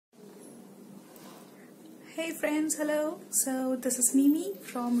Hey friends, hello. So this is Mimi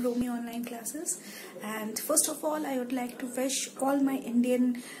from RoMi Online Classes, and first of all I would like to wish all my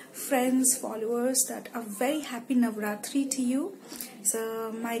Indian friends, followers that a very happy Navratri to you.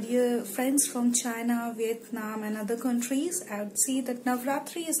 So my dear friends from China, Vietnam and other countries, I would say that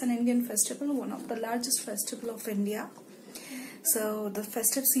Navratri is an Indian festival, one of the largest festival of India. So the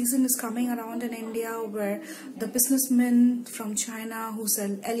festive season is coming around in India, where the businessmen from China who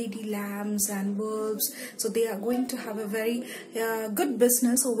sell LED lamps and bulbs, so they are going to have a very good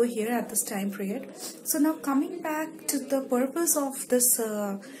business over here at this time period. So now coming back to the purpose of this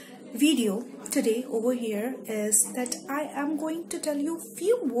video today over here is that I am going to tell you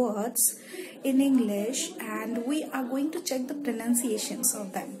few words in English, and we are going to check the pronunciations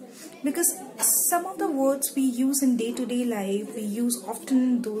of them, because some of the words we use in day-to-day life, we use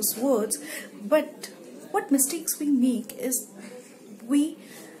often those words, but what mistakes we make is we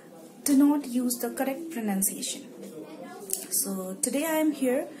do not use the correct pronunciation. So today I am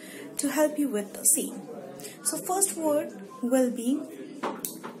here to help you with the same. So first word will be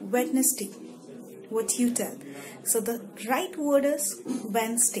Wednesday. What you tell? So the right word is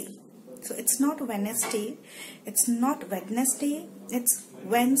Wednesday. So it's not Wednesday, it's not Wednesday, it's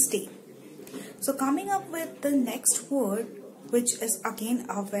Wednesday. So coming up with the next word, which is again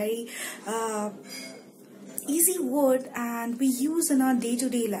a very easy word and we use in our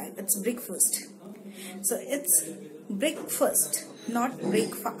day-to-day life, it's breakfast. So it's breakfast, not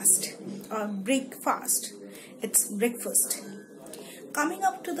breakfast or breakfast, it's breakfast. Coming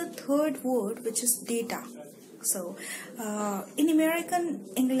up to the third word, which is data. So in American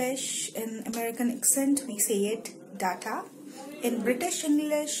English, in American accent, we say it data. In British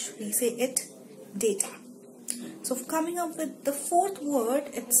English, we say it data. So coming up with the fourth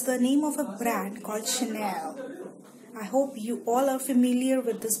word, it's the name of a brand called Chanel. I hope you all are familiar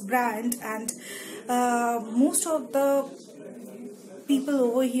with this brand, and most of the people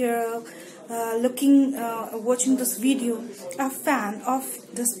over here watching this video are fan of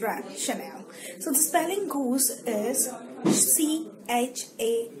this brand, Chanel. So the spelling goes is C-H-A-N-E-L.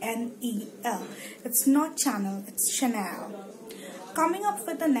 It's not channel, it's Chanel. Coming up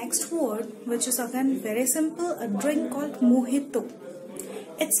with the next word, which is again very simple, a drink called Mojito.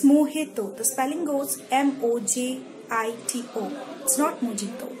 It's Mojito. The spelling goes M-O-J-I-T-O. It's not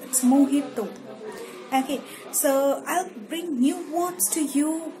Mojito, it's Mojito. Okay, so I'll bring new words to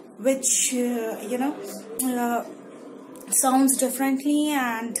you which sounds differently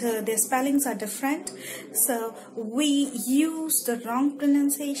and their spellings are different, so we use the wrong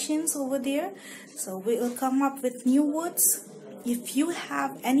pronunciations over there. So we will come up with new words. If you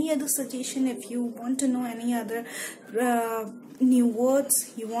have any other suggestion, if you want to know any other new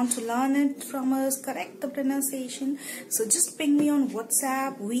words, you want to learn it from us, correct the pronunciation, so just ping me on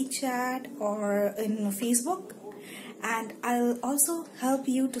WhatsApp, WeChat or in Facebook, and I'll also help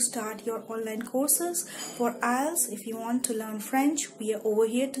you to start your online courses for IELTS. If you want to learn French, we are over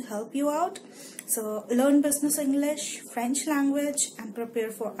here to help you out. So learn business English, French language and prepare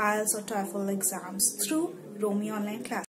for IELTS or TOEFL exams through RoMi Online Classes.